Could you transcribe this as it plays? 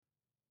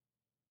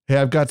Hey,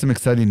 I've got some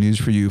exciting news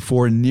for you.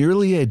 For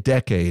nearly a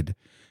decade,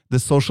 the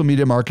Social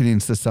Media Marketing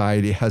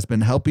Society has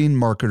been helping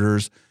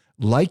marketers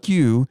like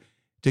you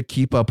to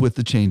keep up with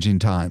the changing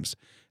times.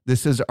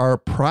 This is our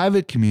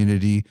private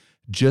community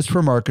just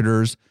for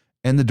marketers,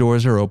 and the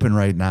doors are open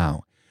right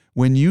now.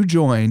 When you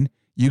join,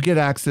 you get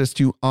access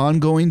to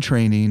ongoing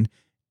training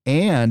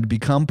and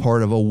become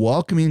part of a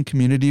welcoming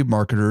community of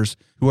marketers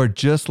who are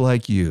just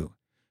like you.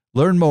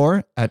 Learn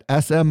more at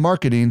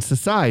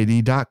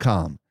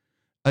smmarketingsociety.com.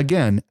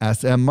 Again,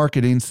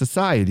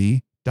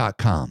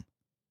 smmarketingsociety.com.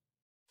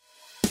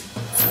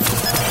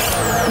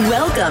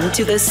 Welcome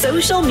to the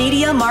Social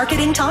Media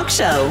Marketing Talk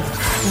Show,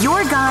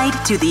 your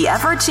guide to the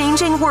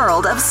ever-changing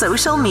world of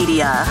social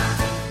media.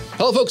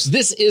 Hello, folks.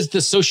 This is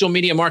the Social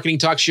Media Marketing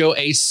Talk Show,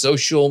 a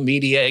Social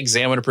Media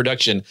Examiner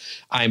production.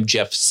 I'm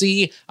Jeff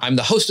C. I'm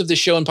the host of the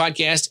show and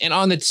podcast and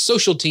on the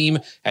social team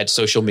at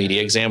Social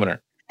Media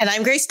Examiner. And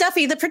I'm Grace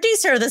Duffy, the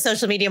producer of the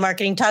Social Media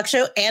Marketing Talk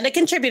Show and a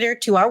contributor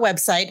to our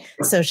website,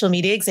 Social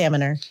Media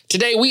Examiner.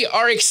 Today, we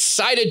are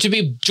excited to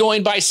be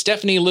joined by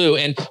Stephanie Liu.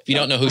 And if you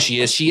don't know who she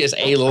is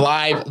a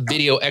live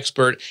video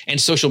expert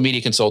and social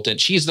media consultant.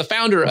 She's the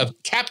founder of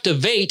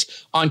Captivate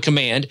on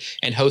Command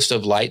and host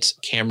of Lights,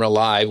 Camera,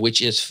 Live,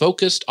 which is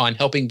focused on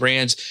helping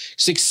brands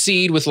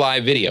succeed with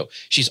live video.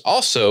 She's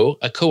also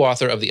a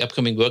co-author of the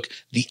upcoming book,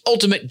 The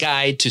Ultimate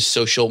Guide to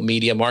Social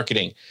Media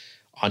Marketing.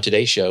 On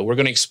today's show, we're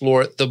going to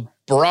explore the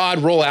broad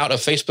rollout of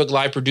Facebook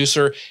Live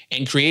Producer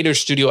and Creator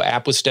Studio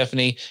app with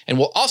Stephanie. And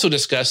we'll also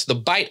discuss the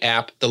Byte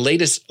app, the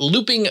latest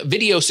looping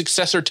video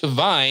successor to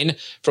Vine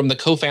from the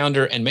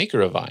co-founder and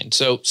maker of Vine.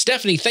 So,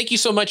 Stephanie, thank you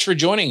so much for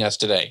joining us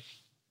today.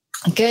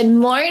 Good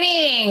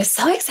morning.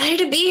 So excited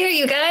to be here,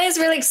 you guys.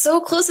 We're like so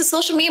close to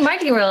social media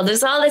marketing world.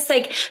 There's all this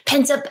like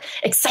pent up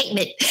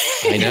excitement.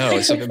 I know.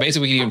 It's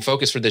amazing we can even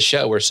focus for this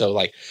show. We're so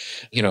like,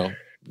 we're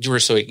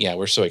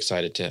so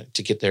excited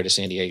to get there to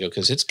San Diego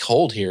because it's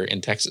cold here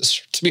in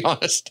Texas, to be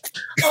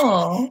honest.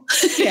 Oh,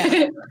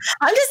 yeah.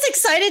 I'm just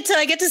excited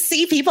I get to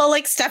see people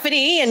like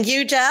Stephanie and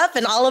you, Jeff,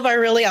 and all of our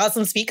really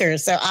awesome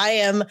speakers. So I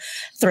am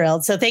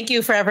thrilled. So thank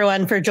you for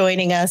everyone for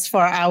joining us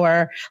for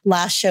our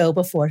last show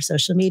before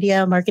Social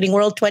Media Marketing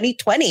World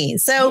 2020.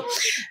 So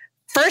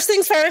first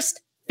things first,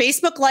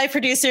 Facebook Live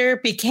Producer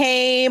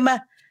became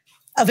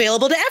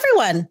available to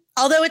everyone.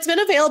 Although it's been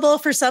available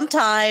for some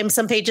time,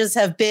 some pages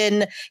have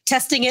been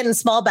testing it in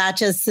small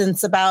batches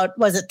since about,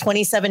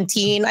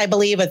 2017, I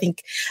believe, but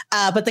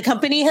the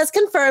company has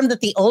confirmed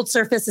that the old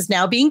surface is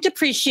now being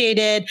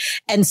depreciated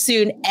and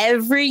soon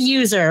every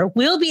user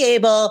will be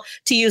able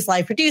to use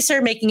Live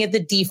Producer, making it the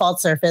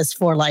default surface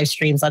for live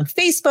streams on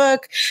Facebook.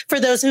 For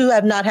those who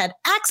have not had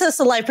access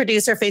to Live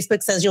Producer,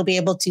 Facebook says you'll be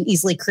able to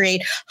easily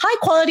create high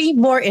quality,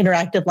 more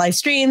interactive live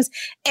streams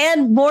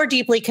and more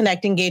deeply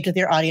connect, engage with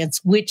your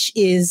audience, which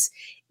is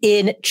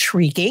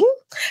intriguing.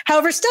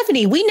 However,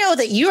 Stephanie, we know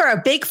that you are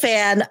a big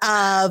fan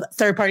of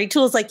third-party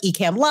tools like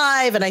Ecamm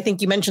Live, and I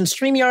think you mentioned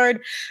StreamYard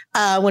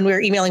when we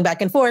were emailing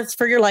back and forth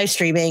for your live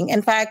streaming.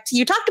 In fact,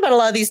 you talked about a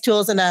lot of these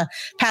tools in a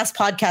past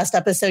podcast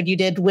episode you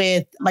did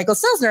with Michael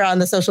Stelzner on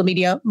the Social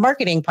Media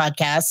Marketing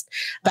Podcast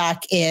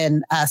back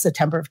in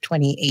September of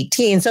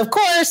 2018. So, of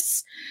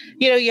course,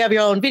 you have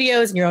your own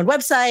videos and your own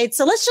website.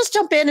 So let's just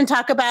jump in and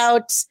talk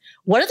about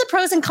what are the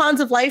pros and cons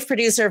of Live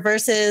Producer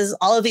versus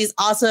all of these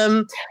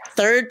awesome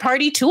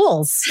third-party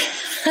tools?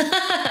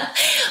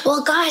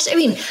 Well, gosh,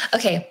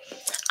 okay.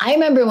 I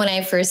remember when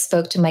I first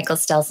spoke to Michael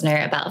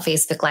Stelzner about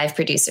Facebook Live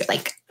Producer,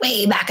 like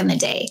way back in the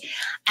day.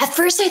 At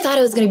first, I thought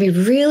it was going to be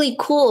really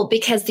cool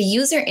because the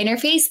user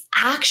interface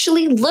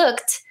actually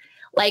looked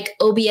like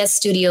OBS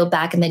Studio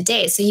back in the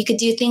day. So you could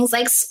do things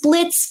like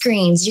split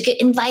screens. You could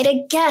invite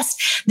a guest.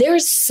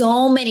 There's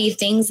so many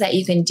things that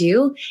you can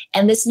do.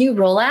 And this new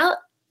rollout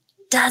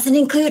doesn't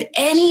include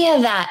any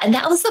of that. And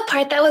that was the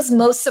part that was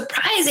most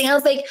surprising. I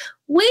was like,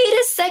 wait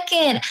a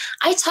second.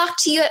 I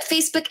talked to you at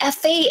Facebook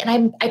F8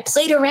 and I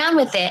played around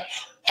with it.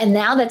 And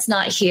now that's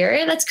not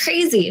here. That's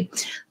crazy.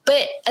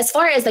 But as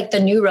far as like the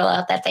new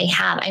rollout that they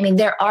have,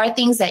 there are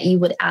things that you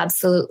would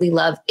absolutely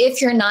love if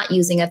you're not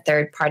using a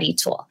third-party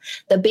tool.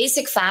 The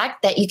basic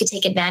fact that you could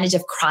take advantage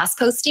of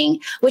cross-posting,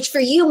 which for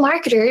you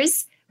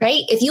marketers,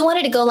 right? If you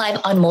wanted to go live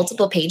on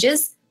multiple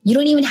pages, you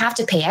don't even have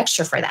to pay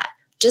extra for that.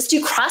 Just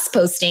do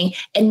cross-posting,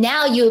 and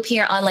now you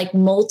appear on like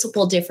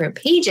multiple different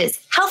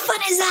pages. How fun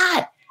is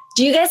that?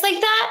 Do you guys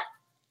like that?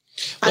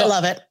 Well, I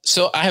love it.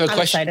 So I have a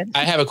question. Excited.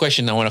 I have a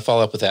question. I want to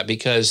follow up with that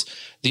because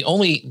the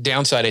only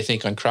downside I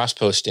think on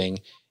cross-posting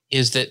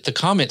is that the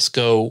comments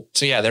go,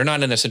 they're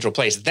not in a central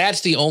place.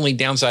 That's the only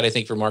downside I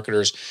think for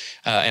marketers.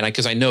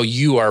 Because I know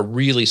you are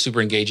really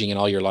super engaging in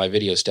all your live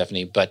videos,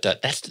 Stephanie, but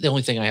that's the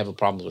only thing I have a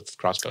problem with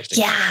cross-posting.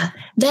 Yeah,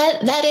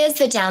 that is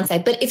the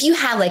downside. But if you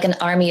have like an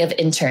army of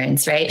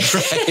interns, right?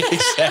 Right,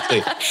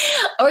 exactly.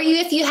 Or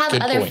if you have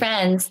Good other point.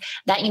 friends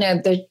that,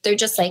 they're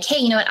just like, hey,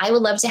 you know what? I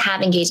would love to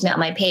have engagement on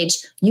my page.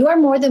 You are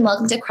more than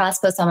welcome to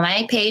cross-post on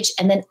my page.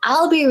 And then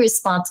I'll be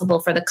responsible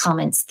for the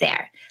comments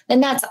there. then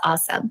that's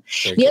awesome.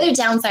 The other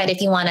downside,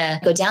 if you want to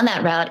go down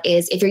that route,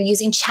 is if you're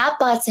using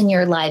chatbots in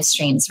your live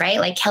streams, right?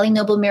 Like Kelly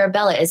Noble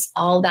Mirabella is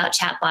all about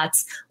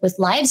chatbots with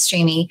live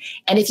streaming.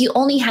 And if you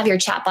only have your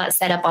chatbot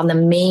set up on the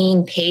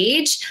main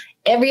page,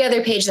 every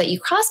other page that you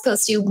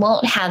cross-post to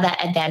won't have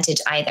that advantage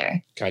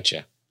either.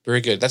 Gotcha. Very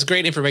good. That's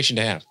great information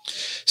to have.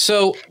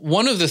 So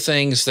one of the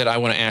things that I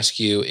want to ask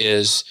you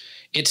is,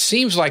 it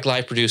seems like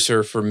Live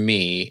Producer for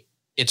me,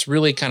 it's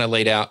really kind of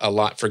laid out a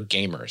lot for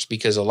gamers,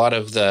 because a lot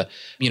of the,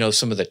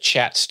 some of the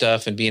chat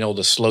stuff and being able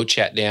to slow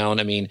chat down.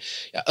 I mean,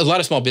 a lot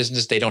of small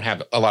businesses, they don't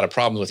have a lot of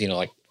problems with,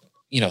 like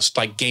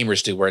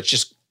gamers do, where it's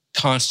just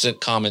constant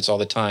comments all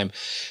the time.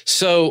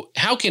 So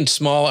how can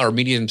small or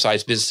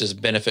medium-sized businesses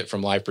benefit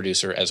from Live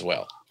Producer as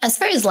well? As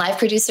far as Live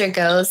Producer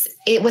goes,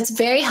 what's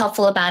very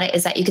helpful about it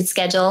is that you could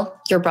schedule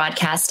your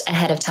broadcast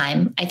ahead of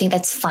time. I think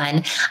that's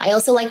fun. I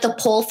also like the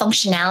poll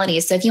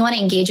functionality. So if you want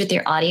to engage with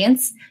your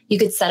audience, you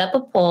could set up a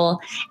poll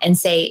and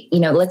say,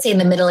 let's say in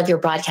the middle of your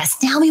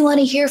broadcast, now we want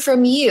to hear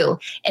from you,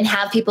 and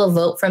have people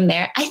vote from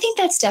there. I think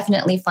that's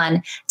definitely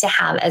fun to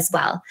have as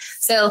well.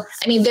 So,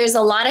 there's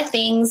a lot of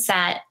things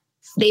that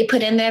they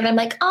put in there that I'm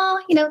like, oh,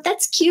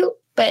 that's cute.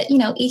 But,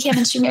 Ecamm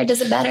and StreamYard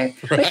does it better.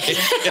 Right.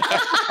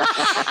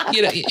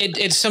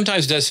 It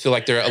sometimes does feel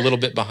like they're a little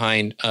bit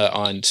behind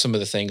on some of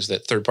the things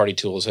that third-party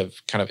tools have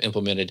kind of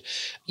implemented.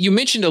 You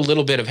mentioned a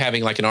little bit of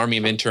having like an army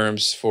of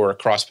interns for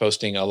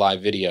cross-posting a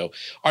live video.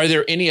 Are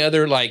there any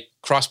other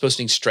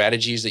cross-posting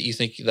strategies that you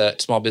think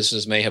that small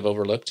businesses may have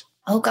overlooked?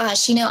 Oh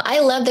gosh, I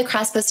love the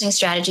cross-posting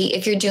strategy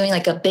if you're doing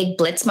like a big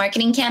blitz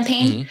marketing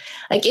campaign. Mm-hmm.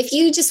 Like if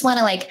you just want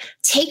to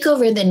take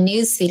over the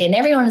news feed and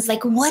everyone is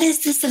like, what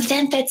is this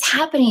event that's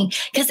happening?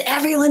 Because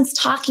everyone's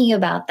talking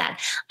about that.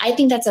 I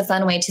think that's a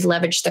fun way to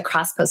leverage the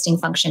cross-posting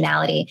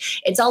functionality.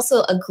 It's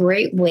also a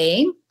great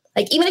way,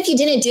 even if you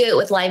didn't do it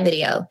with live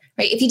video,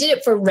 right? If you did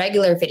it for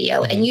regular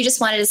video and you just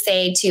wanted to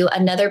say to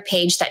another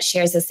page that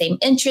shares the same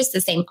interest,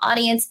 the same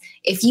audience,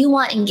 if you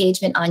want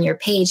engagement on your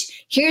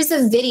page, here's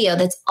a video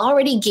that's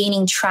already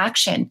gaining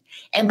traction.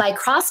 And by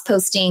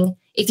cross-posting,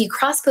 if you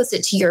cross-post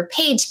it to your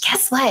page,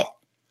 guess what?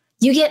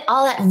 You get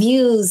all that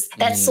views,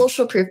 that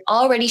social proof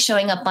already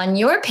showing up on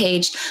your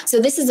page. So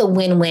this is a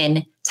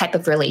win-win type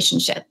of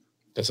relationship.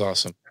 That's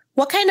awesome.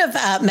 What kind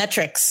of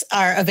metrics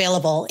are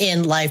available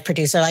in Live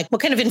Producer?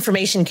 What kind of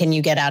information can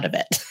you get out of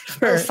it?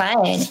 Oh,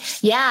 fine.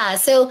 Yeah.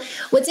 So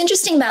what's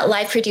interesting about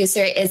Live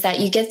Producer is that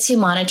you get to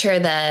monitor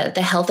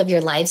the health of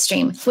your live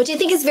stream, which I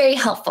think is very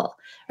helpful,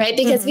 right?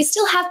 Because we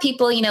still have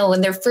people,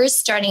 when they're first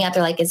starting out,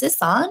 they're like, is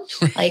this on?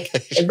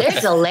 Is there a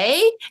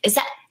delay? Is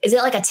it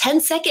like a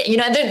 10-second?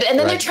 And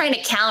then they're trying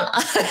to count.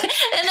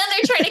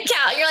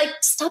 You're like,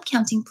 stop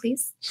counting,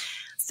 please.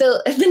 So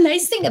the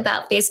nice thing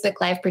about Facebook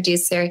Live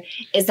Producer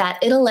is that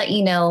it'll let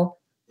you know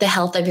the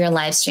health of your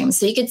live stream.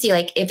 So you can see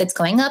if it's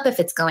going up, if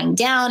it's going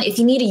down, if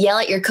you need to yell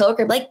at your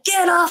coworker,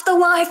 get off the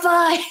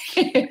Wi-Fi.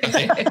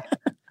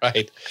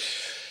 Right.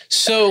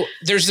 So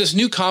there's this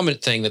new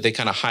comment thing that they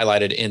kind of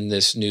highlighted in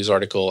this news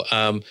article.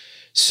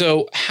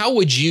 So how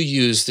would you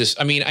use this?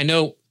 I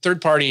know third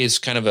party is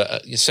kind of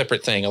a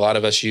separate thing. A lot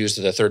of us use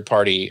the third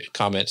party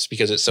comments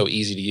because it's so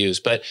easy to use.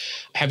 But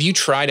have you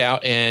tried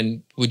out,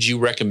 and would you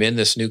recommend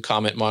this new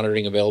comment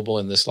monitoring available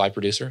in this Live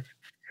Producer?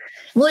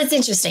 Well, it's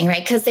interesting,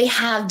 right? Because they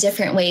have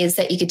different ways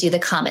that you could do the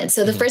comments.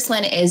 So the first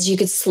one is you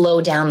could slow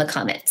down the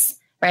comments,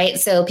 right?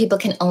 So people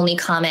can only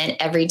comment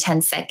every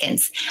 10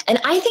 seconds. And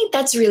I think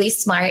that's really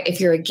smart if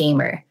you're a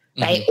gamer,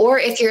 right? Or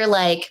if you're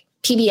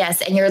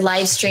PBS and you're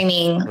live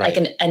streaming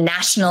a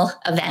national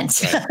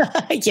event.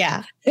 Right.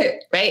 Yeah.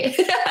 Right.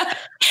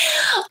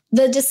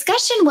 The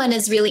discussion one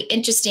is really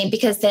interesting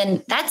because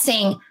then that's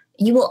saying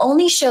you will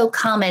only show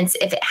comments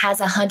if it has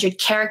 100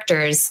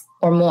 characters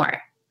or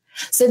more.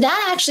 So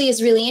that actually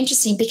is really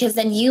interesting because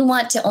then you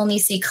want to only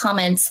see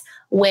comments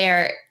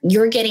where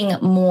you're getting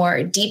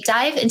more deep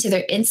dive into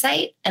their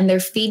insight and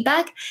their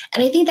feedback.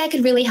 And I think that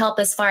could really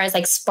help as far as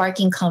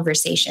sparking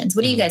conversations.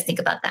 What do you guys think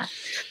about that?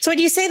 So when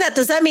you say that,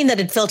 does that mean that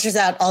it filters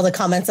out all the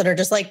comments that are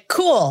just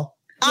cool,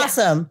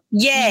 awesome,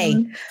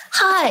 yay,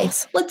 hi,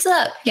 what's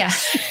up? Yeah.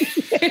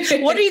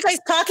 What are you guys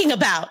talking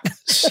about?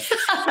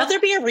 Will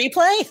there be a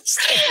replay?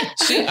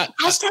 See,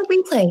 hashtag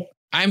replay.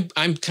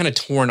 I'm kind of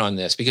torn on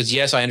this because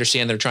yes, I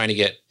understand they're trying to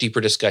get deeper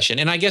discussion.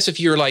 And I guess if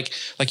you're like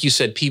you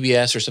said,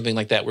 PBS or something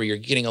like that, where you're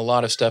getting a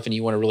lot of stuff and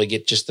you want to really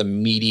get just the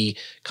meaty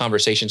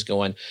conversations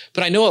going.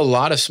 But I know a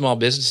lot of small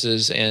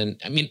businesses, and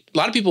a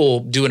lot of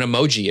people do an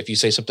emoji if you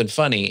say something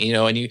funny,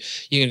 and you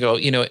can go,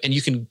 and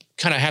you can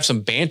kind of have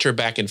some banter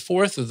back and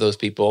forth with those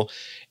people.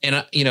 And,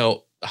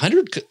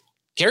 100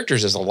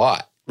 characters is a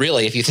lot,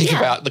 really, if you think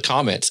about the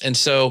comments. And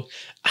so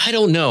I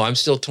don't know. I'm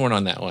still torn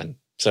on that one.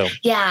 So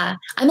yeah,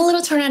 I'm a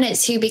little torn on it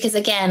too, because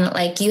again,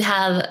 you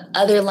have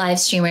other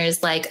live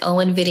streamers like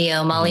Owen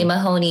Video, Molly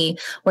Mahoney,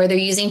 where they're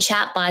using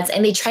chatbots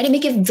and they try to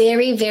make it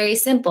very, very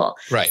simple.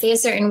 Right. Say a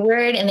certain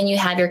word and then you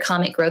have your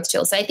comment growth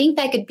tool. So I think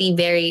that could be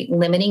very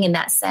limiting in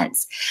that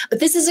sense. But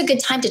this is a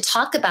good time to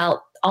talk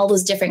about all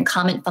those different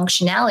comment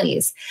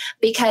functionalities.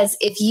 Because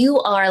if you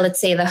are, let's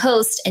say, the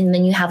host, and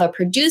then you have a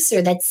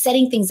producer that's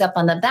setting things up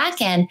on the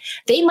back end,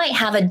 they might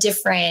have a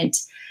different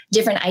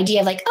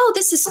idea of like, oh,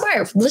 this is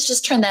smart. Let's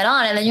just turn that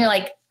on. And then you're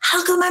like,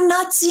 how come I'm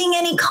not seeing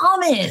any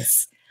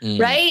comments?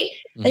 Right?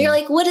 And you're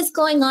like, what is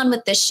going on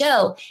with this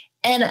show?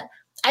 And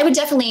I would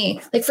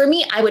definitely, like for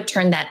me, I would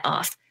turn that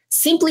off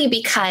simply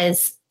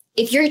because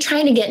if you're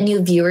trying to get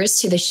new viewers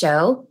to the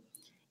show,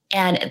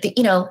 and,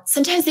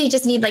 sometimes they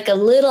just need like a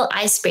little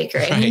icebreaker.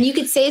 Right. And you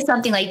could say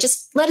something like,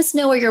 just let us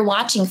know where you're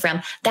watching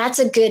from. That's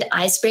a good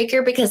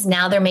icebreaker because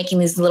now they're making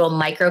these little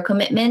micro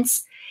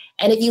commitments.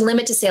 And if you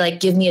limit to say like,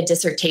 give me a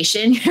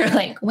dissertation, you're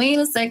like, wait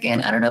a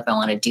second, I don't know if I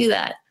want to do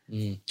that.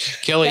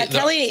 Kelly,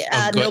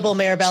 Noble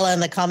Marabella in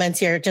the comments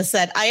here just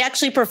said, I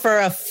actually prefer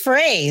a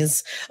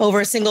phrase over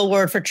a single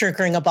word for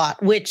triggering a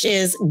bot, which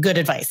is good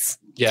advice.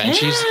 Yeah,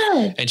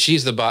 and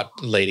she's the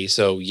bot lady.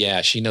 So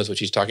yeah, she knows what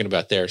she's talking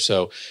about there.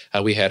 So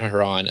we had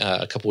her on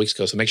a couple weeks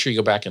ago. So make sure you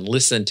go back and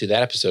listen to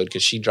that episode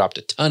because she dropped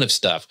a ton of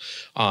stuff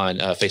on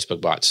Facebook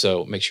bots.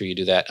 So make sure you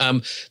do that.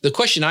 The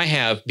question I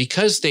have,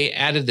 because they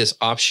added this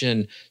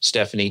option,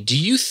 Stephanie, do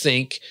you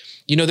think,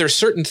 there are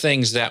certain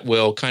things that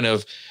will kind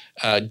of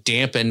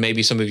dampen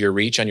maybe some of your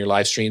reach on your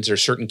live streams? There are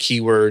certain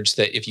keywords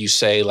that if you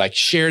say like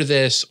share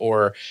this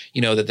or,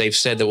 that they've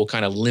said that will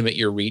kind of limit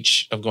your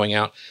reach of going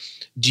out.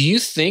 Do you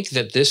think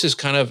that this is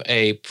kind of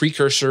a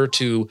precursor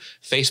to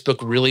Facebook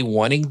really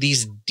wanting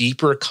these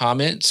deeper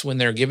comments when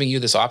they're giving you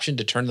this option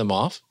to turn them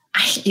off?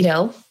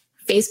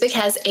 Facebook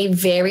has a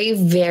very,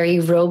 very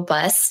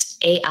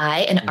robust AI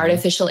and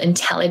artificial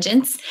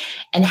intelligence.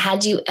 And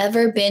had you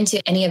ever been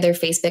to any of their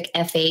Facebook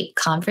F8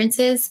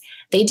 conferences,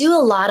 they do a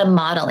lot of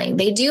modeling.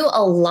 They do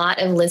a lot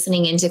of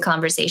listening into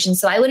conversations.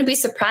 So I wouldn't be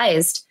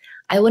surprised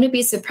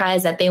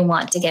that they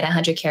want to get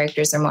 100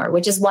 characters or more,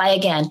 which is why,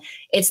 again,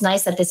 it's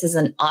nice that this is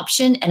an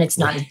option and it's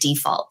not a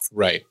default.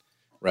 Right.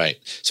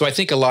 So I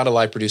think a lot of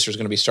live producers are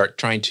going to start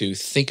trying to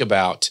think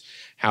about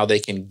how they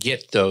can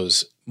get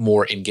those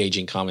more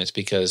engaging comments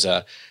because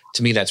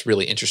to me, that's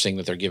really interesting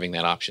that they're giving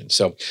that option.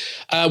 So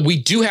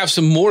we do have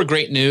some more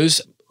great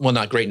news. Well,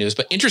 not great news,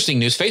 but interesting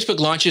news. Facebook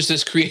launches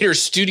this Creator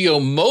Studio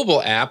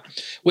mobile app,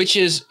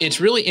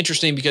 it's really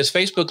interesting because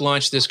Facebook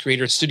launched this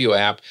Creator Studio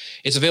app.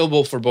 It's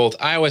available for both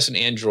iOS and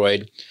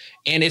Android.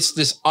 And it's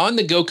this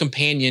on-the-go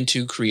companion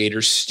to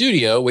Creator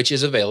Studio, which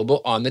is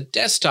available on the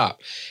desktop.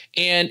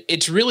 And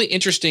it's really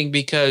interesting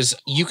because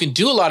you can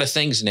do a lot of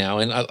things now.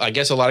 And I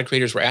guess a lot of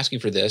creators were asking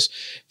for this.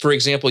 For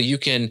example, you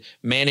can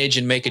manage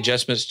and make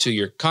adjustments to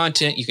your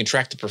content. You can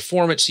track the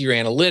performance of your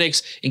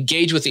analytics,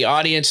 engage with the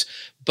audience.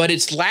 But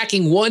it's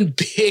lacking one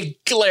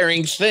big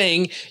glaring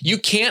thing. You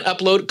can't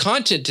upload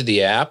content to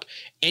the app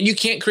and you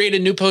can't create a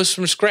new post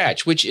from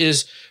scratch, which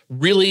is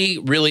really,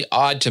 really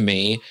odd to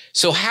me.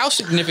 So how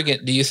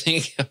significant do you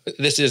think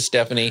this is,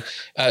 Stephanie,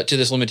 to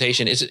this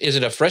limitation? Is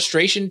it a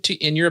frustration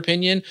in your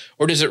opinion,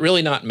 or does it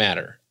really not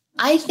matter?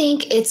 I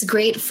think it's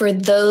great for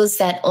those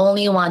that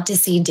only want to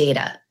see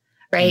data,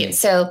 right?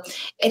 So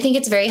I think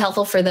it's very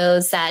helpful for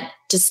those that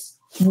just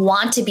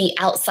want to be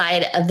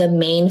outside of the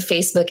main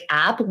Facebook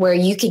app where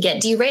you could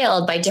get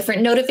derailed by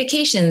different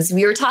notifications.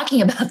 We were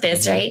talking about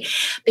this, right?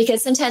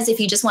 Because sometimes if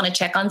you just want to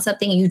check on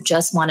something, you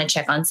just want to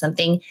check on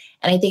something.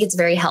 And I think it's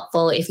very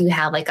helpful if you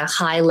have like a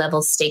high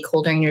level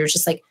stakeholder and you're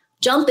just like,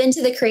 jump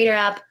into the Creator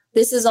app.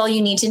 This is all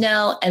you need to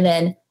know. And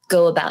then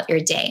go about your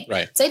day.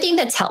 Right. So I think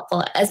that's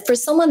helpful. As for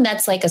someone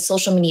that's like a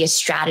social media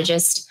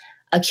strategist,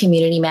 a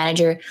community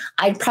manager,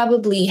 I'd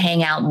probably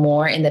hang out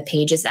more in the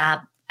Pages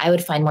app. I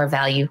would find more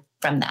value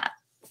from that.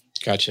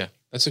 Gotcha.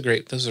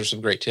 Those are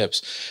some great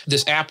tips.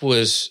 This app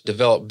was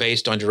developed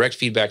based on direct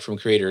feedback from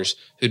creators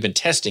who'd been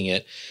testing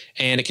it,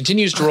 and it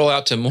continues to roll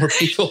out to more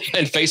people,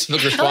 and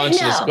Facebook responds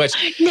to this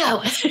question.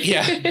 No.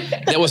 Yeah,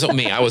 that wasn't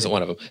me. I wasn't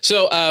one of them.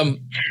 So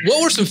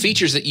what were some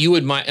features that you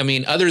would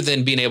other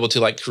than being able to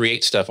like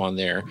create stuff on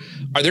there,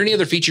 are there any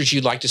other features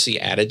you'd like to see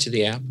added to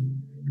the app?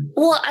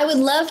 Well, I would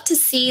love to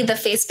see the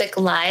Facebook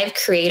Live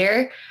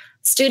Creator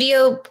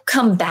Studio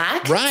come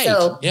back. Right.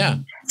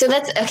 So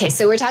that's okay.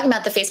 So we're talking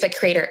about the Facebook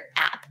Creator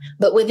app,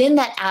 but within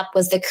that app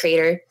was the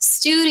Creator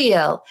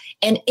Studio.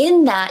 And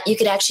in that, you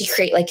could actually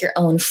create like your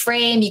own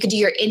frame. You could do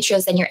your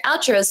intros and your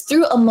outros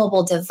through a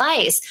mobile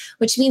device,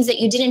 which means that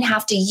you didn't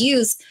have to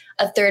use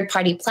a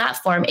third-party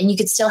platform and you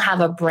could still have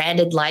a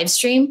branded live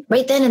stream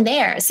right then and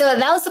there. So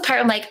that was the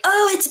part I'm like,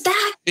 oh, it's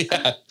back.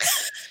 Yeah.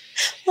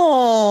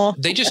 Oh,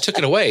 they just took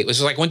it away. It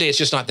was like one day it's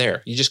just not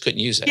there. You just couldn't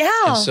use it. Yeah.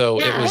 And so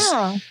it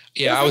was.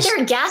 Yeah, they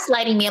were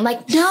gaslighting me. I'm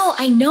like, no,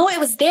 I know it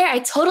was there. I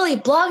totally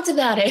blogged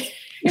about it.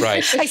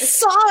 Right. I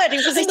saw it.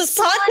 It was in this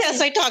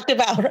podcast I talked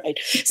about. Right.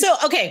 So,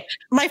 okay.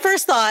 My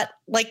first thought,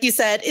 like you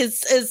said,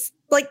 is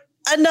like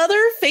another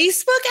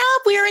Facebook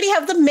app. We already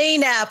have the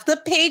main app, the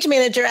Page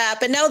Manager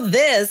app, and now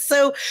this.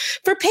 So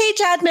for page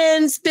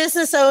admins,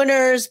 business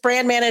owners,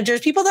 brand managers,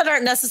 people that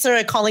aren't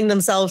necessarily calling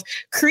themselves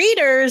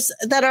creators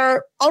that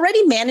are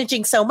already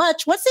managing so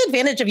much, what's the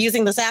advantage of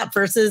using this app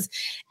versus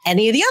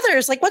any of the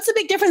others? Like, what's the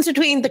big difference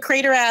between the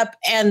Creator app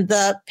and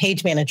the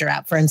Page Manager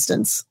app, for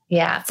instance?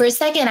 Yeah. For a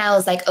second, I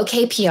was like,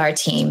 okay, PR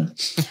team.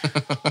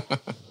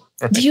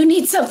 Right. Do you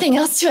need something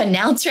else to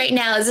announce right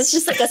now? Is this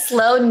just like a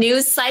slow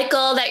news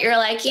cycle that you're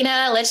like,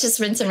 let's just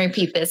rinse and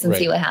repeat this and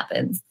see what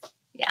happens?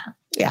 Yeah.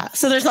 Yeah.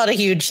 So there's not a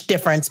huge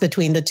difference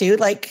between the two.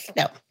 Like,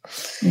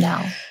 no.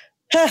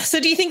 So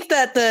do you think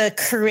that the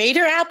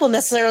creator app will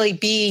necessarily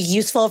be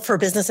useful for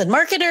business and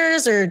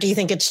marketers, or do you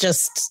think it's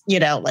just,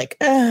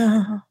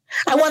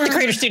 I want the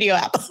Creator Studio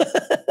app?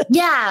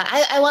 Yeah,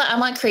 I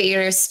want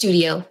Creator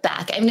Studio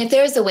back. I mean, if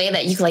there's a way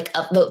that you can like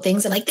upload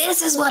things and like,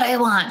 this is what I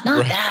want,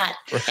 not that.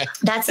 Right.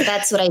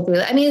 That's what I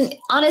do. I mean,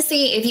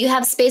 honestly, if you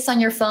have space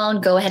on your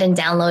phone, go ahead and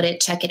download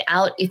it, check it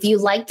out. If you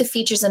like the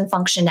features and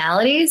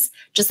functionalities,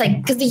 just like,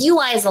 because the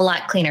UI is a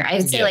lot cleaner. I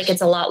would say like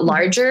it's a lot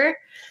larger.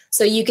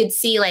 So you could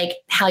see like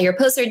how your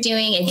posts are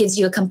doing. It gives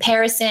you a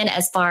comparison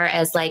as far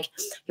as like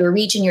your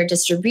reach and your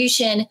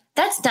distribution.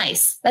 That's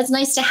nice. That's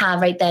nice to have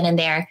right then and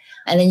there.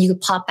 And then you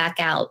could pop back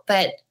out.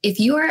 But if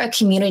you are a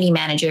community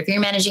manager, if you're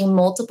managing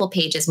multiple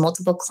pages,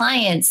 multiple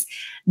clients,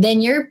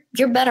 then you're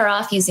better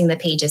off using the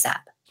Pages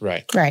app.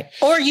 Right.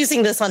 Or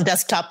using this on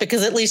desktop,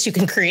 because at least you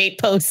can create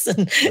posts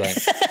and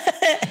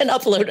and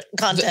upload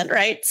content,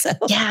 right? So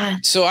yeah.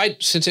 So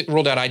since it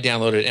rolled out, I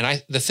downloaded it,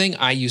 and the thing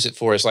I use it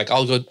for is like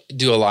I'll go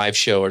do a live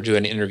show or do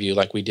an interview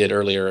like we did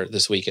earlier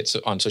this week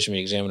on Social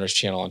Media Examiner's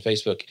channel on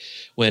Facebook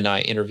when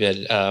I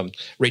interviewed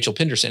Rachel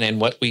Penderson,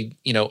 and what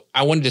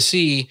I wanted to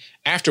see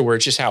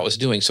afterwards just how it was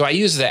doing. So I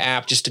used the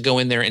app just to go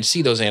in there and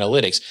see those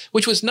analytics,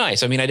 which was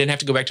nice. I mean, I didn't have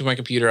to go back to my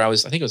computer. I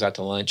think I was out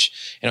to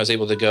lunch, and I was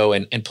able to go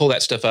and pull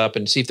that stuff up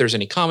and see if there's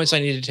any comments I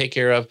needed to take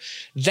care of.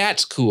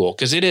 That's cool,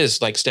 because it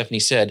is, like Stephanie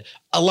said,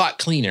 a lot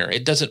cleaner.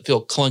 It doesn't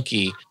feel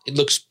clunky. It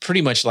looks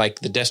pretty much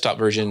like the desktop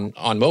version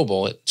on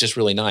mobile. It's just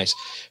really nice.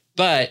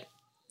 But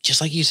just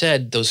like you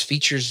said, those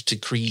features to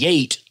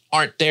create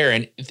aren't there.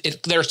 And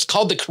they're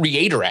called the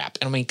Creator app.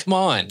 And I mean, come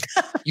on,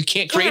 you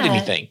can't create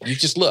anything. You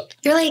just look.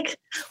 You're like,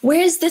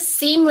 where's the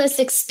seamless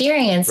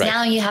experience? Right.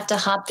 Now you have to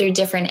hop through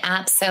different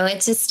apps. So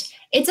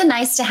it's a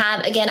nice to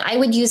have. Again, I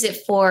would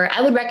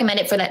recommend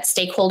it for that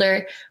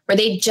stakeholder where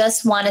they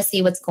just want to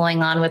see what's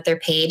going on with their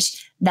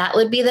page. That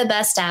would be the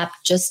best app,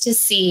 just to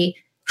see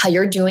how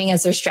you're doing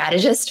as their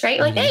strategist,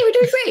 right? Like, hey, we're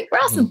doing great. We're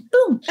awesome.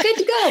 Boom. Good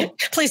to go.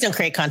 Please don't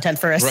create content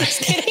for us. Right.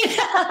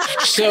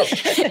 So,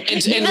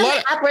 and a lot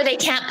of app where they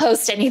can't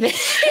post anything.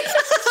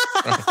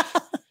 Right.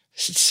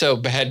 So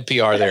bad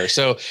PR there.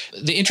 So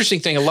the interesting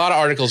thing, a lot of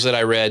articles that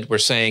I read were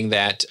saying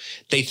that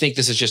they think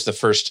this is just the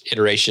first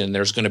iteration.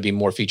 There's going to be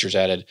more features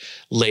added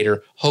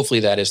later.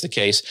 Hopefully that is the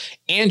case.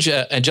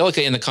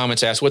 Angelica in the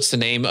comments asked, what's the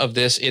name of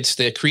this? It's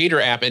the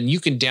Creator app, and you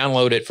can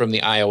download it from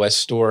the iOS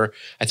store.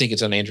 I think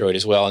it's on Android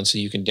as well. And so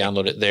you can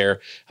download it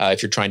there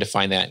if you're trying to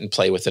find that and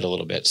play with it a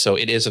little bit. So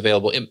it is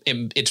available.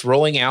 It's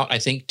rolling out, I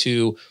think,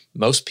 to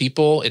most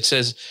people. It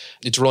says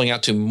it's rolling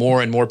out to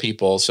more and more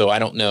people. So I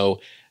don't know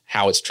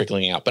how it's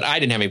trickling out, but I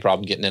didn't have any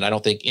problem getting it. I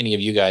don't think any of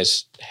you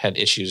guys had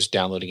issues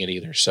downloading it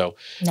either. So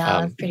no,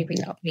 it's pretty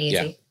easy.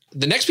 Yeah.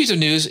 The next piece of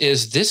news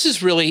is this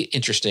is really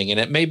interesting, and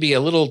it may be a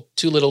little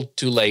too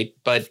late,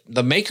 but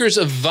the makers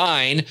of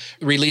Vine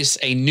released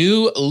a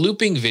new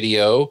looping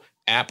video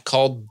app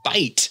called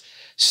Byte.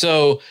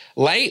 So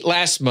late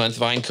last month,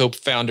 Vine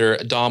co-founder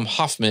Dom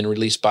Hoffman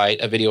released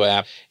Byte, a video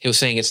app. He was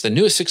saying it's the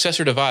newest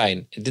successor to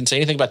Vine. It didn't say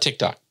anything about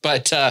TikTok.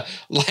 But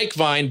like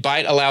Vine,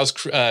 Byte allows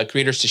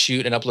creators to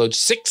shoot and upload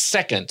 6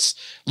 seconds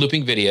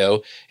looping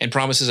video and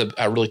promises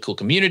a really cool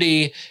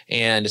community.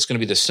 And it's going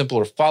to be the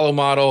simpler follow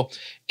model.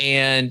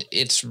 And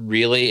it's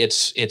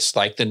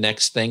like the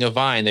next thing of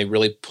Vine. They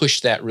really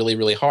pushed that really,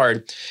 really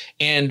hard.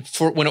 And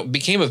when it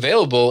became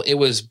available, it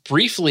was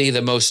briefly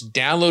the most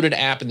downloaded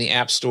app in the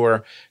App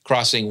Store,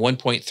 crossing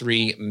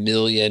 1.3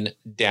 million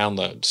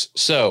downloads.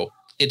 So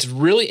it's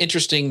really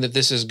interesting that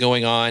this is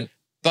going on,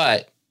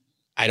 but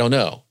I don't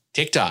know.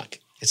 TikTok,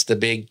 it's the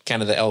big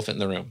kind of the elephant in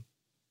the room.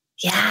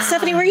 Yeah.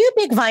 Stephanie, were you a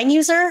big Vine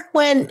user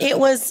when it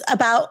was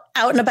out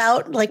and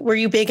about? Like, were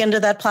you big into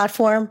that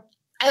platform?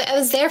 I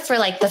was there for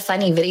like the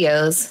funny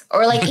videos,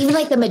 or like even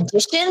like the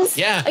magicians.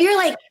 Yeah. You're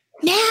like,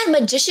 man,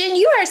 magician,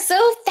 you are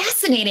so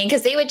fascinating,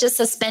 because they would just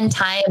suspend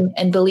time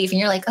and belief. And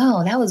you're like,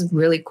 oh, that was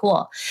really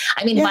cool.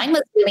 I mean, Vine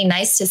was really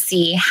nice to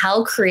see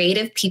how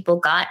creative people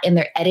got in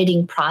their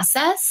editing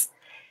process.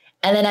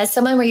 And then as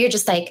someone where you're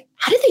just like,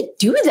 how did they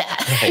do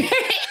that? Right.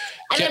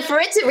 And then for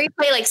it to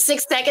replay like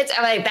 6 seconds,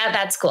 I'm like,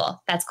 that's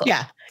cool. That's cool.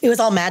 Yeah. It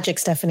was all magic,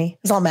 Stephanie. It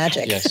was all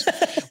magic. Yes.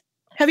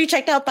 Have you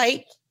checked out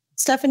Byte,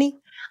 Stephanie?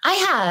 I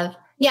have.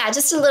 Yeah,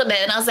 just a little bit.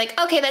 And I was like,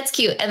 okay, that's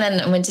cute. And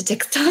then I went to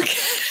TikTok.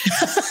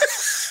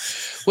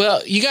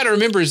 Well, you got to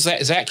remember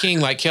Zach King,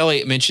 like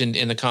Kelly mentioned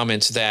in the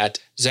comments, that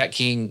Zach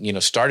King,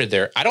 started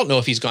there. I don't know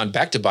if he's gone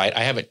back to Byte.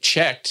 I haven't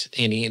checked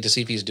any to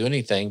see if he's doing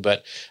anything,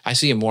 but I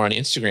see him more on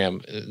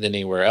Instagram than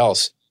anywhere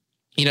else.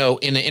 In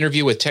an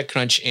interview with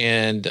TechCrunch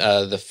and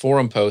the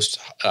forum post,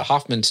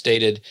 Hoffman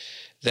stated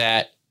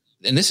that,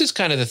 and this is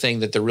kind of the thing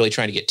that they're really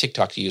trying to get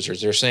TikTok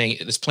users. They're saying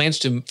it's plans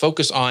to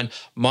focus on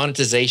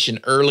monetization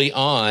early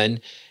on,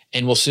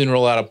 and will soon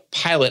roll out a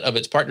pilot of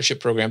its partnership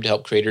program to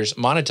help creators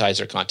monetize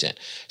their content.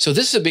 So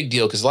this is a big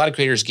deal because a lot of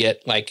creators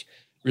get like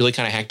really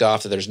kind of hacked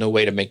off that there's no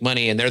way to make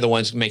money and they're the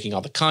ones making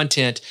all the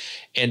content.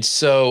 And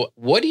so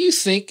what do you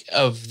think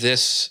of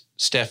this,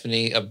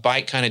 Stephanie, of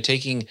Byte kind of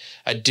taking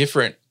a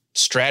different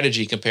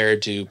strategy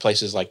compared to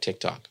places like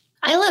TikTok?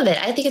 I love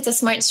it. I think it's a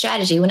smart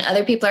strategy. When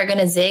other people are going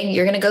to zig,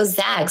 you're going to go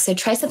zag. So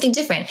try something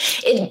different.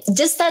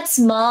 Just that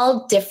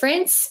small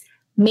difference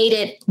made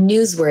it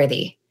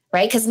newsworthy,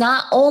 right? Because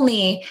not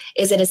only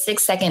is it a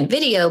 6-second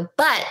video,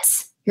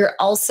 but you're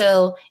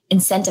also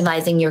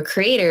incentivizing your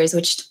creators,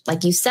 which,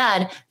 like you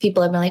said,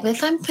 people have been like, well,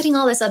 if I'm putting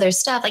all this other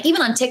stuff, like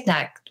even on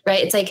TikTok,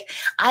 right? It's like,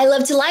 I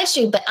love to live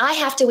stream, but I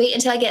have to wait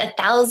until I get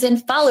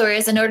 1,000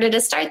 followers in order to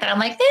start that. I'm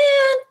like,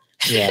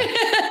 man.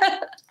 Yeah.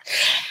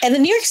 And the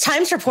New York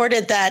Times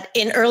reported that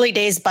in early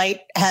days,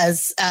 Byte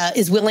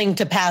is willing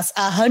to pass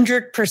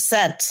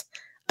 100%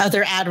 of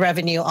their ad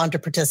revenue onto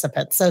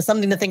participants. So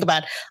something to think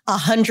about,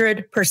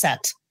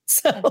 100%.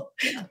 So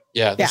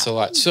yeah, that's a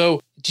lot.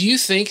 So do you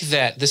think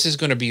that this is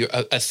going to be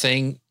a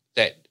thing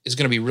that is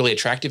going to be really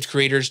attractive to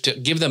creators, to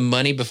give them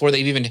money before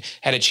they've even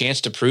had a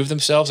chance to prove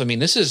themselves? I mean,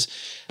 this is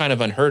kind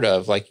of unheard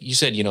of. Like you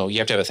said, you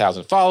have to have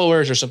 1,000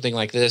 followers or something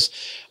like this.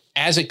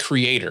 As a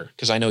creator,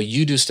 because I know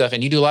you do stuff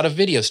and you do a lot of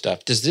video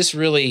stuff, does this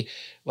really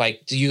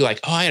do you I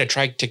got to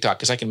try TikTok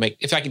because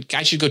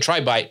I should go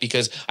try Byte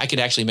because I could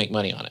actually make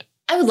money on it?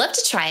 I would love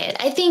to try it.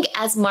 I think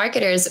as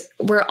marketers,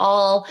 we're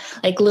all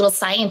like little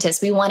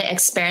scientists. We want to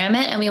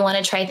experiment and we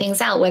want to try things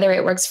out, whether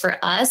it works for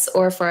us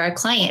or for our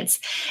clients.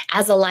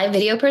 As a live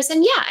video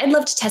person, yeah, I'd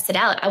love to test it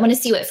out. I want to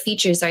see what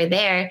features are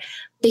there,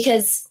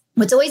 because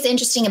what's always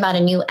interesting about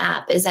a new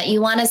app is that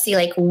you want to see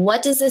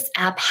what does this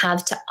app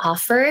have to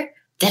offer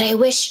that I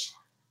wish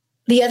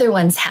the other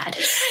ones had,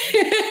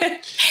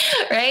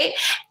 right?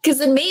 Because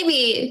then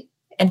maybe,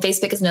 and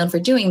Facebook is known for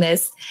doing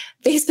this,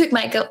 Facebook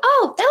might go,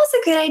 oh, that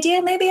was a good idea.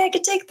 Maybe I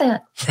could take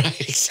that. Right,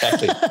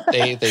 exactly.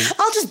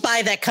 I'll just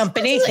buy that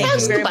company. I'll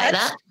Thank you very buy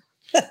much.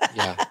 that.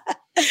 Yeah.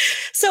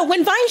 So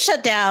when Vine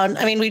shut down,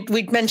 I mean,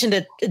 we mentioned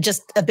it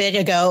just a bit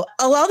ago,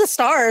 a lot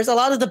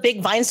of the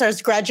big Vine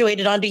stars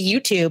graduated onto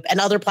YouTube and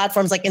other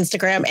platforms like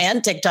Instagram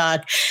and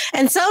TikTok.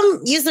 And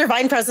some use their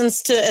Vine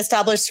presence to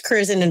establish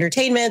careers in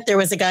entertainment. There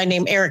was a guy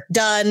named Eric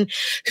Dunn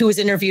who was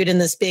interviewed in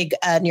this big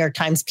New York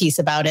Times piece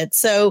about it.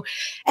 So,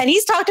 and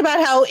he's talked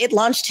about how it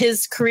launched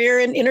his career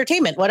in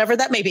entertainment, whatever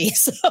that may be.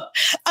 So,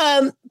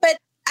 but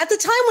at the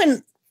time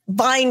when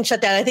Vine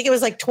shut down, I think it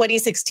was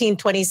 2016,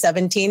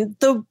 2017,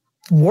 the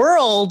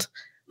world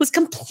was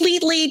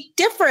completely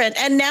different.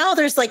 And now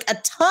there's a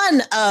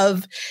ton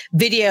of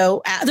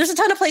video. There's a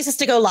ton of places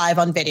to go live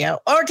on video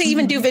or to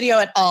even do video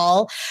at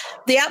all.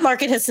 The app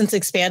market has since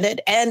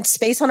expanded and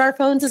space on our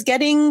phones is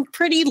getting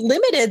pretty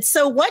limited.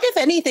 So what, if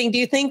anything, do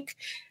you think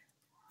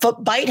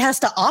Byte has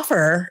to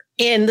offer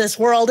in this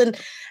world? And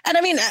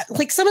I mean,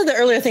 some of the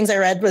earlier things I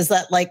read was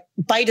that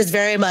Byte is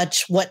very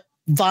much what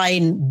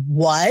Vine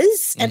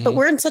was, but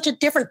we're in such a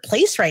different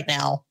place right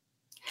now.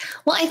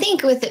 Well, I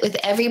think with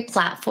every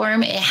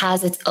platform, it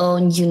has its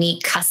own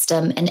unique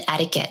custom and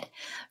etiquette,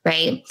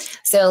 right?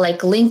 So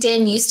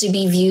LinkedIn used to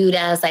be viewed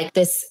as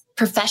this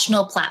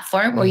professional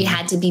platform where you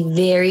had to be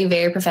very,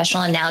 very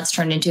professional. And now it's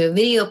turned into a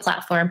video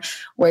platform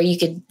where you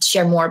could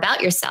share more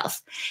about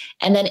yourself.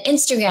 And then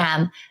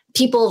Instagram,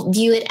 people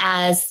view it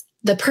as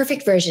the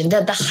perfect version,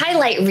 the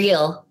highlight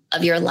reel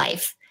of your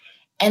life.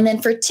 And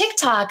then for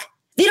TikTok,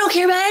 they don't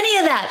care about any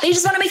of that. They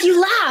just want to make you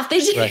laugh. They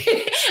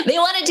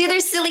want to do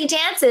their silly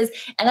dances.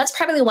 And that's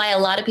probably why a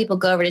lot of people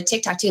go over to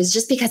TikTok too, is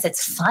just because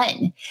it's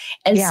fun.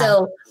 And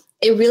so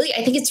I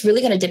think it's really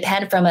going to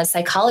depend from a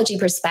psychology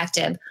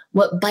perspective,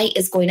 what Byte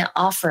is going to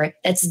offer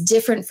that's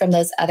different from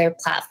those other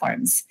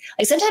platforms.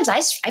 Sometimes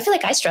I feel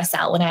like I stress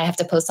out when I have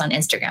to post on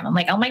Instagram. I'm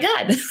like, oh my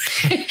God,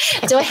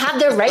 do I have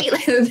the right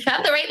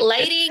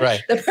lighting,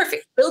 the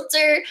perfect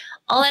filter,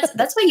 all that?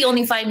 That's why you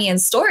only find me in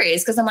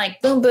stories. Cause I'm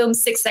like, boom, boom,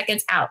 6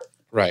 seconds out.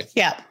 Right.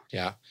 Yeah.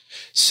 Yeah.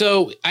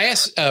 So I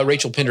asked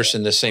Rachel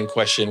Penderson the same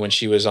question when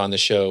she was on the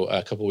show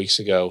a couple of weeks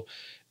ago.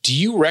 Do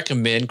you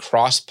recommend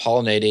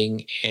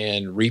cross-pollinating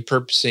and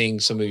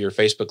repurposing some of your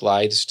Facebook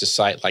Lives to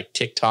site like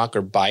TikTok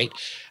or Byte?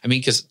 I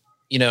mean, because,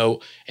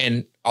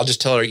 and I'll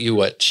just tell you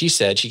what she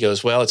said. She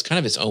goes, well, it's kind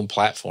of its own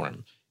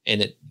platform.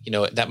 And it,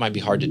 that might be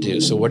hard to do.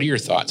 So what are your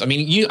thoughts? I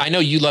mean, I know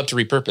you love to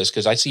repurpose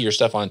because I see your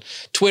stuff on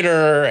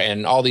Twitter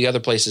and all the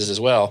other places as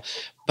well.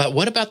 But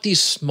what about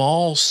these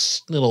small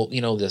little,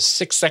 the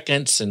 6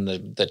 seconds and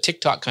the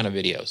TikTok kind of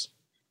videos?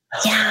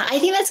 Yeah, I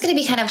think that's going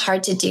to be kind of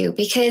hard to do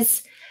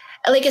because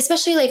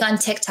especially on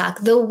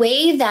TikTok, the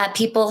way that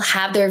people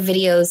have their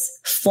videos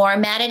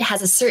formatted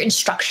has a certain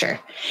structure.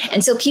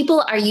 And so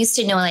people are used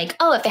to knowing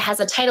if it has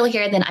a title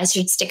here, then I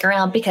should stick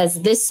around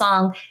because this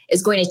song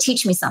is going to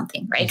teach me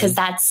something, right? Because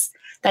that's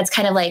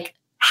kind of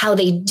how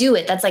they do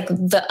it. That's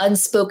the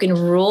unspoken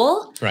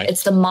rule. Right.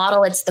 It's the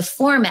model, it's the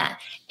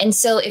format. And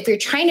so if you're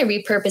trying to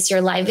repurpose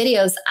your live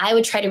videos, I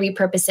would try to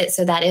repurpose it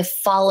so that it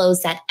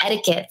follows that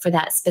etiquette for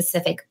that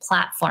specific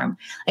platform.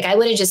 I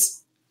wouldn't just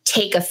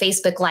take a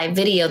Facebook Live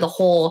video, the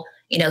whole,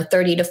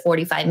 30 to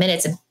 45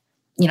 minutes and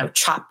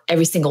chop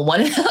every single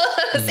one of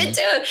those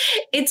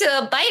into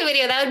a Byte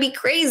video. That would be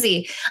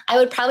crazy. I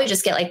would probably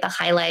just get like the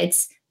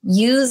highlights,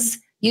 use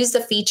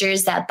the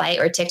features that Byte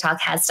or TikTok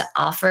has to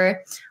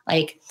offer,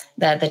 like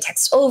the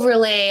text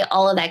overlay,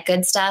 all of that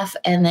good stuff.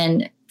 And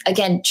then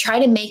again, try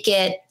to make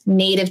it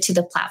native to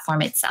the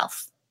platform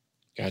itself.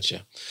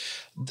 Gotcha.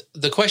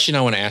 The question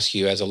I want to ask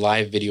you as a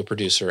live video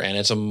producer and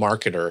as a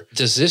marketer,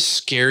 does this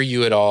scare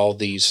you at all,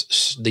 these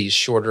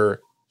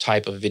shorter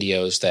type of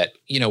videos that,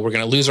 we're going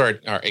to lose our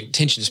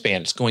attention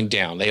span? It's going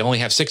down. They only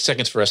have 6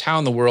 seconds for us. How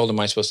in the world am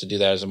I supposed to do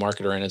that as a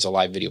marketer and as a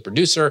live video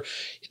producer?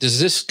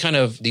 Does this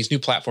these new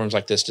platforms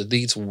like this, do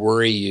these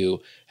worry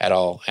you at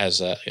all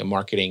as a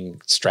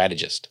marketing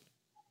strategist?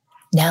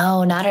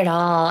 No, not at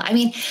all. I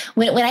mean,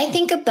 when I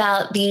think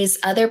about these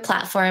other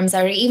platforms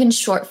that are even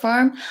short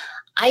form,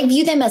 I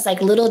view them as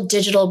like little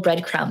digital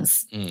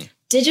breadcrumbs,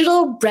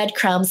 digital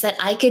breadcrumbs that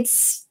I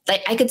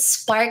could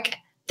spark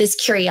this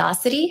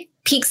curiosity,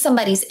 pique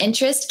somebody's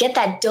interest, get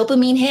that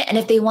dopamine hit. And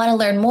if they want to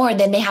learn more,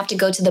 then they have to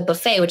go to the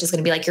buffet, which is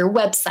going to be like your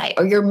website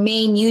or your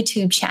main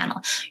YouTube channel,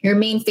 your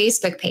main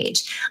Facebook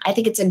page. I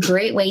think it's a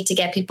great way to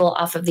get people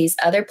off of these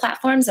other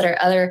platforms that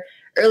are other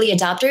early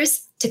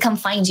adopters to come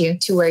find you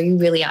to where you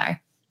really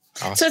are.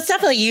 Awesome. So it's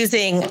definitely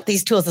using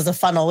these tools as a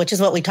funnel, which is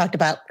what we talked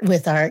about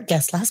with our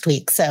guest last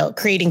week. So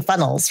creating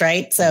funnels,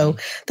 right? So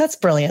that's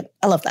brilliant.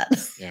 I love that.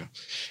 Yeah.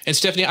 And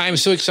Stephanie, I am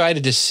so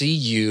excited to see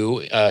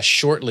you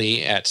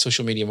shortly at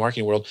Social Media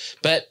Marketing World.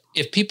 But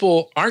if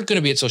people aren't going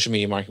to be at Social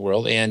Media Marketing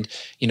World, and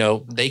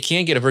they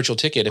can get a virtual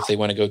ticket if they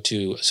want to go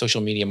to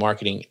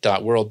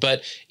socialmediamarketing.world.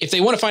 But if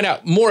they want to find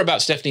out more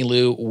about Stephanie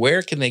Liu,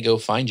 where can they go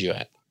find you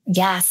at?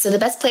 Yeah, so the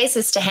best place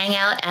is to hang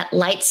out at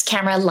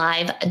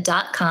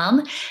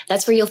lightscameralive.com.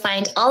 That's where you'll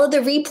find all of the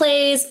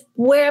replays,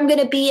 where I'm going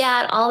to be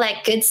at, all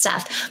that good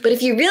stuff. But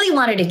if you really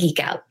wanted to geek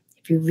out,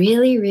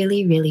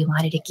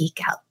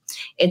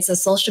 it's a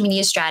Social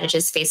Media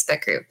Strategist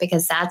Facebook group,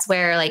 because that's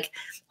where like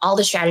all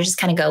the strategists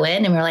kind of go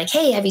in and we're like,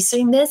 hey, have you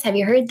seen this? Have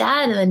you heard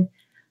that? And then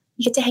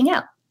you get to hang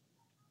out.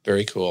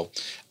 Very cool.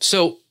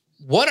 So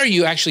what are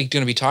you actually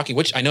going to be talking?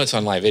 Which I know it's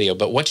on live video,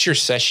 but what's your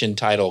session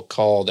title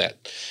called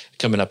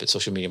coming up at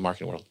Social Media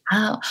Marketing World?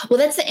 Oh, well,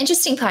 that's the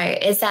interesting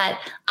part, is that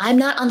I'm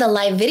not on the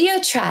live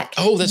video track.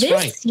 Oh, that's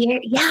right.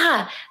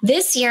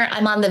 This year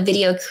I'm on the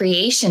video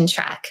creation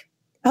track.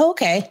 Oh,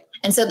 okay.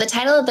 And so the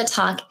title of the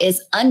talk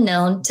is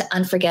Unknown to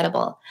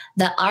Unforgettable: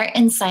 The Art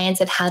and Science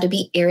of How to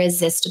Be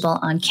Irresistible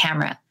on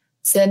Camera.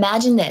 So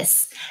imagine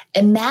this.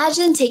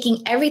 Imagine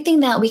taking everything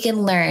that we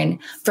can learn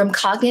from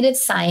cognitive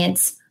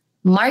science,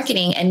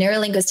 marketing, and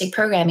neurolinguistic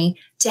programming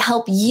to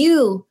help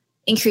you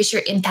increase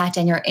your impact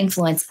and your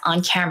influence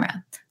on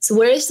camera. So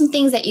what are some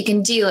things that you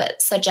can do,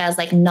 such as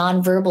like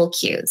nonverbal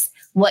cues?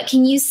 What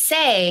can you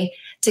say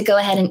to go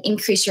ahead and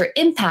increase your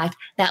impact?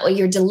 That way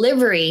your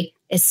delivery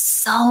is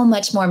so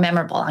much more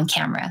memorable on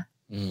camera.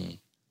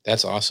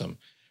 That's awesome.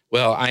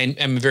 Well, I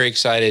am very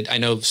excited. I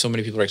know so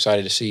many people are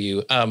excited to see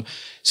you.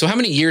 So how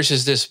many years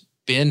has this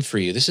been for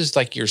you? This is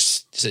like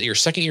is it your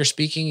second year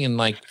speaking in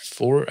like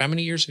how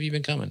many years have you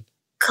been coming?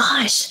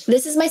 Gosh,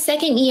 this is my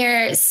second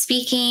year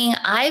speaking.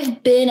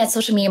 I've been at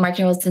Social Media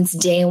Marketing World since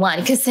day one,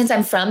 because since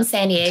I'm from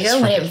San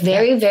Diego, when it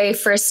very, very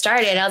first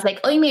started, I was like,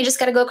 oh, you mean I just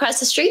got to go across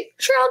the street?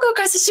 Sure, I'll go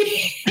across the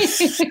street.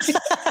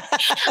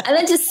 And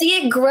then to see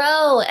it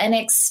grow and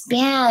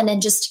expand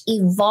and just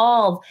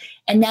evolve.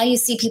 And now you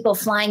see people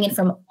flying in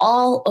from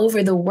all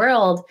over the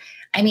world.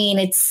 I mean,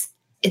 it's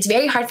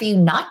very hard for you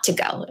not to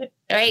go.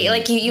 Right?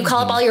 Like you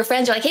call up all your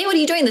friends, you're like, hey, what are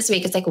you doing this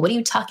week? It's like, what are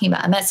you talking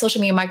about? I'm at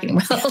Social Media Marketing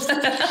World.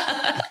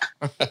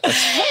 You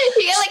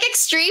get like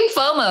extreme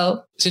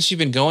FOMO. Since you've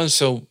been going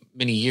so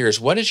many years,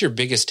 what is your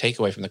biggest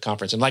takeaway from the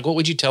conference? And like, what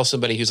would you tell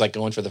somebody who's like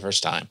going for the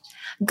first time?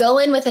 Go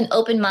in with an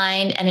open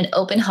mind and an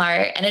open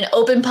heart and an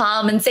open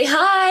palm and say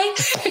hi.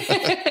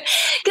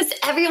 Because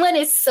everyone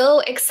is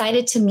so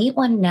excited to meet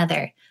one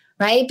another,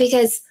 right?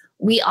 Because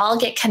we all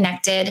get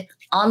connected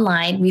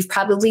online. We've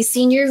probably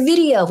seen your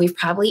video. We've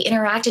probably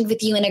interacted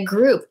with you in a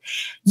group.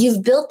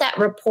 You've built that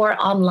rapport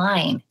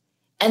online.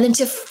 And then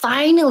to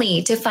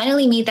finally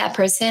meet that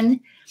person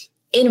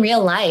in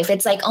real life,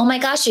 it's like, oh my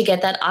gosh, you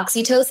get that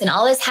oxytocin,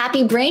 all this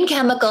happy brain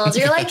chemicals.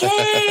 You're like,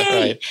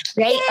 hey,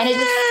 right? And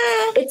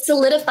it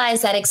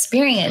solidifies that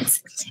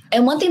experience.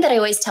 And one thing that I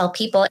always tell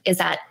people is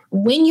that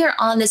when you're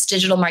on this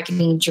digital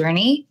marketing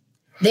journey,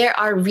 there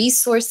are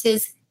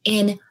resources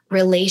in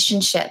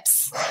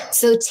relationships.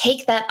 So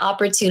take that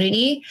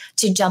opportunity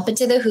to jump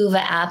into the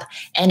Whova app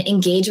and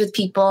engage with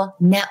people,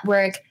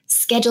 network,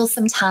 schedule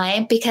some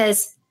time,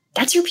 because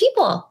that's your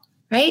people,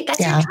 right? That's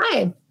your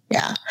tribe.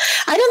 Yeah.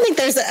 I don't think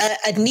there's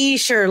a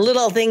niche or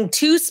little thing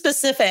too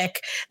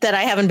specific that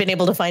I haven't been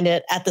able to find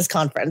it at this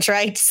conference,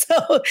 right?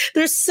 So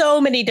there's so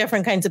many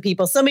different kinds of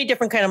people, so many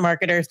different kind of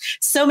marketers,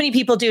 so many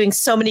people doing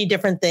so many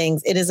different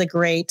things. It is a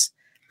great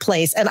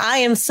place. And I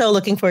am so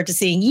looking forward to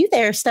seeing you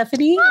there,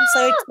 Stephanie. I'm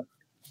so excited.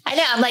 I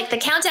know. I'm like, the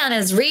countdown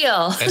is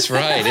real. That's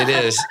right. It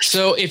is.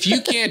 So if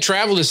you can't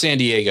travel to San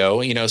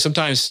Diego,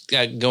 sometimes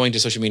going to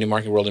Social Media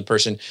Marketing World in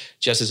person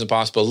just isn't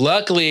possible.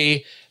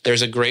 Luckily,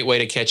 there's a great way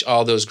to catch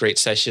all those great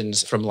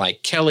sessions from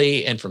like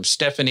Kelly and from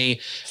Stephanie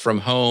from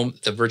home.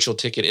 The virtual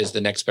ticket is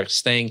the next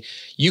best thing.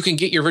 You can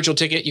get your virtual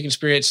ticket. You can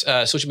experience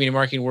Social Media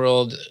Marketing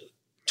World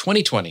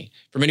 2020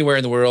 from anywhere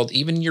in the world,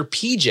 even your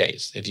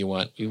PJs if you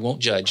want. We won't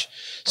judge.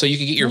 So you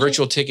can get your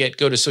virtual ticket.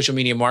 Go to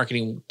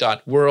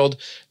socialmediamarketing.world.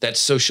 That's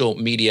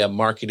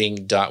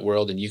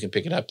socialmediamarketing.world, and you can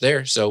pick it up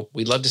there. So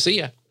we'd love to see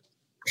you.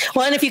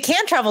 Well, and if you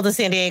can't travel to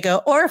San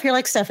Diego, or if you're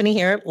like Stephanie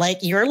here, like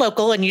you're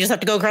local and you just have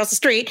to go across the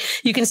street,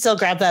 you can still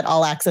grab that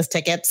all access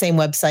ticket. Same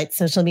website,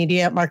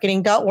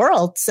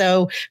 socialmediamarketing.world.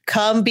 So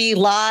come be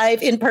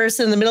live in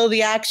person in the middle of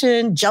the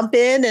action, jump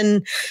in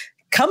and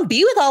come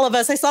be with all of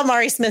us. I saw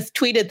Mari Smith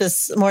tweeted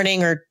this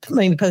morning or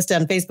maybe posted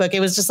on Facebook. It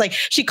was just like,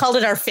 she called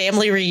it our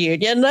family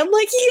reunion. And I'm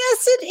like,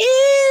 yes, it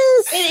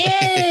is.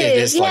 It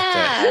is. Like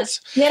that.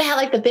 You gotta have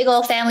like the big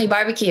old family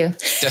barbecue.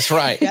 That's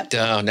right. Yep.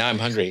 Oh, now I'm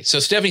hungry. So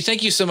Stephanie,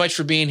 thank you so much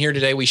for being here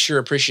today. We sure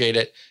appreciate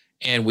it.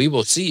 And we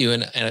will see you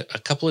in a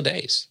couple of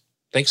days.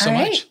 Thanks so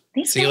much.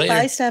 Thanks, see you later.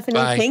 Bye, Stephanie.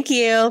 Bye. Thank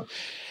you.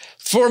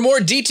 For more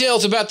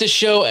details about this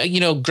show,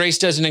 Grace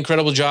does an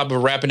incredible job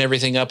of wrapping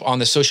everything up on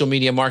the Social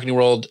Media Marketing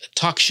World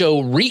Talk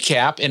Show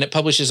Recap, and it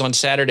publishes on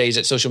Saturdays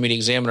at Social Media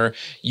Examiner.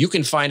 You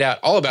can find out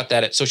all about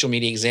that at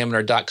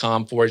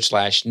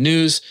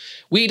socialmediaexaminer.com/news.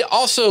 We'd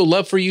also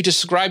love for you to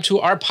subscribe to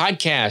our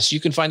podcast. You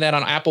can find that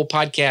on Apple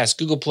Podcasts,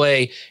 Google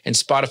Play, and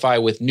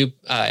Spotify with new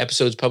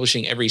episodes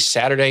publishing every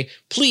Saturday.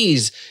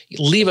 Please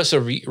leave us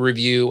a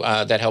review.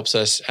 That helps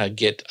us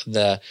get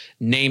the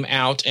name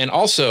out. And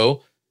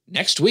also,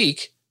 next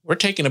week, we're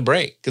taking a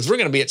break because we're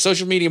going to be at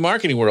Social Media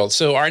Marketing World.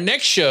 So our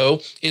next show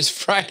is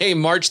Friday,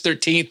 March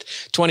 13th,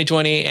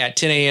 2020 at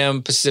 10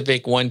 a.m.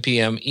 Pacific, 1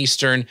 p.m.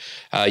 Eastern.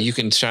 You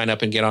can sign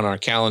up and get on our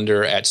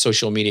calendar at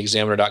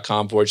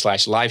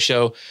socialmediaexaminer.com/live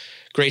show.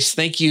 Grace,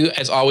 thank you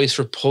as always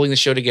for pulling the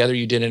show together.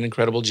 You did an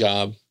incredible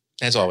job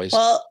as always.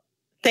 Well,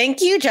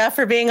 thank you, Jeff,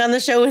 for being on the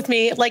show with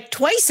me like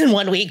twice in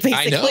 1 week,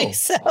 basically. I know.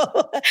 So,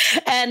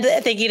 and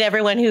thank you to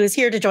everyone who is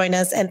here to join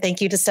us. And thank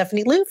you to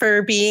Stephanie Liu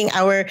for being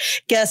our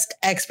guest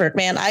expert.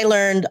 Man, I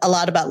learned a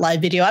lot about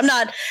live video. I'm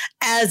not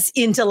as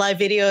into live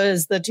video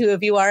as the two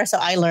of you are. So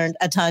I learned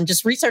a ton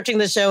just researching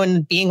the show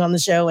and being on the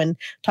show and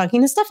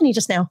talking to Stephanie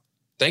just now.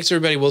 Thanks,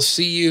 everybody. We'll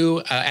see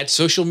you at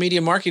Social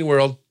Media Marketing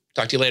World.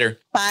 Talk to you later.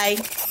 Bye.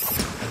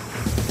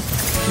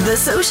 The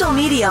Social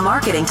Media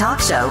Marketing Talk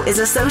Show is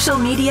a Social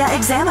Media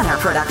Examiner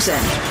production.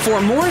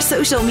 For more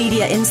social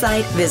media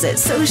insight, visit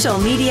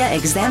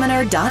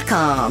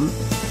socialmediaexaminer.com.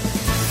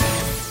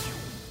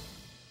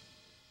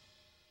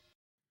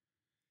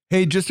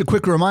 Hey, just a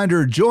quick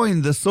reminder,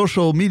 join the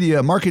Social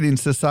Media Marketing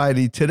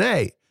Society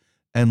today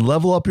and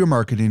level up your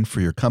marketing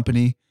for your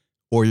company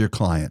or your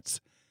clients.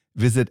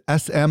 Visit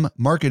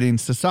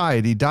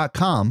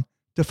smmarketingsociety.com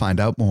to find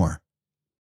out more.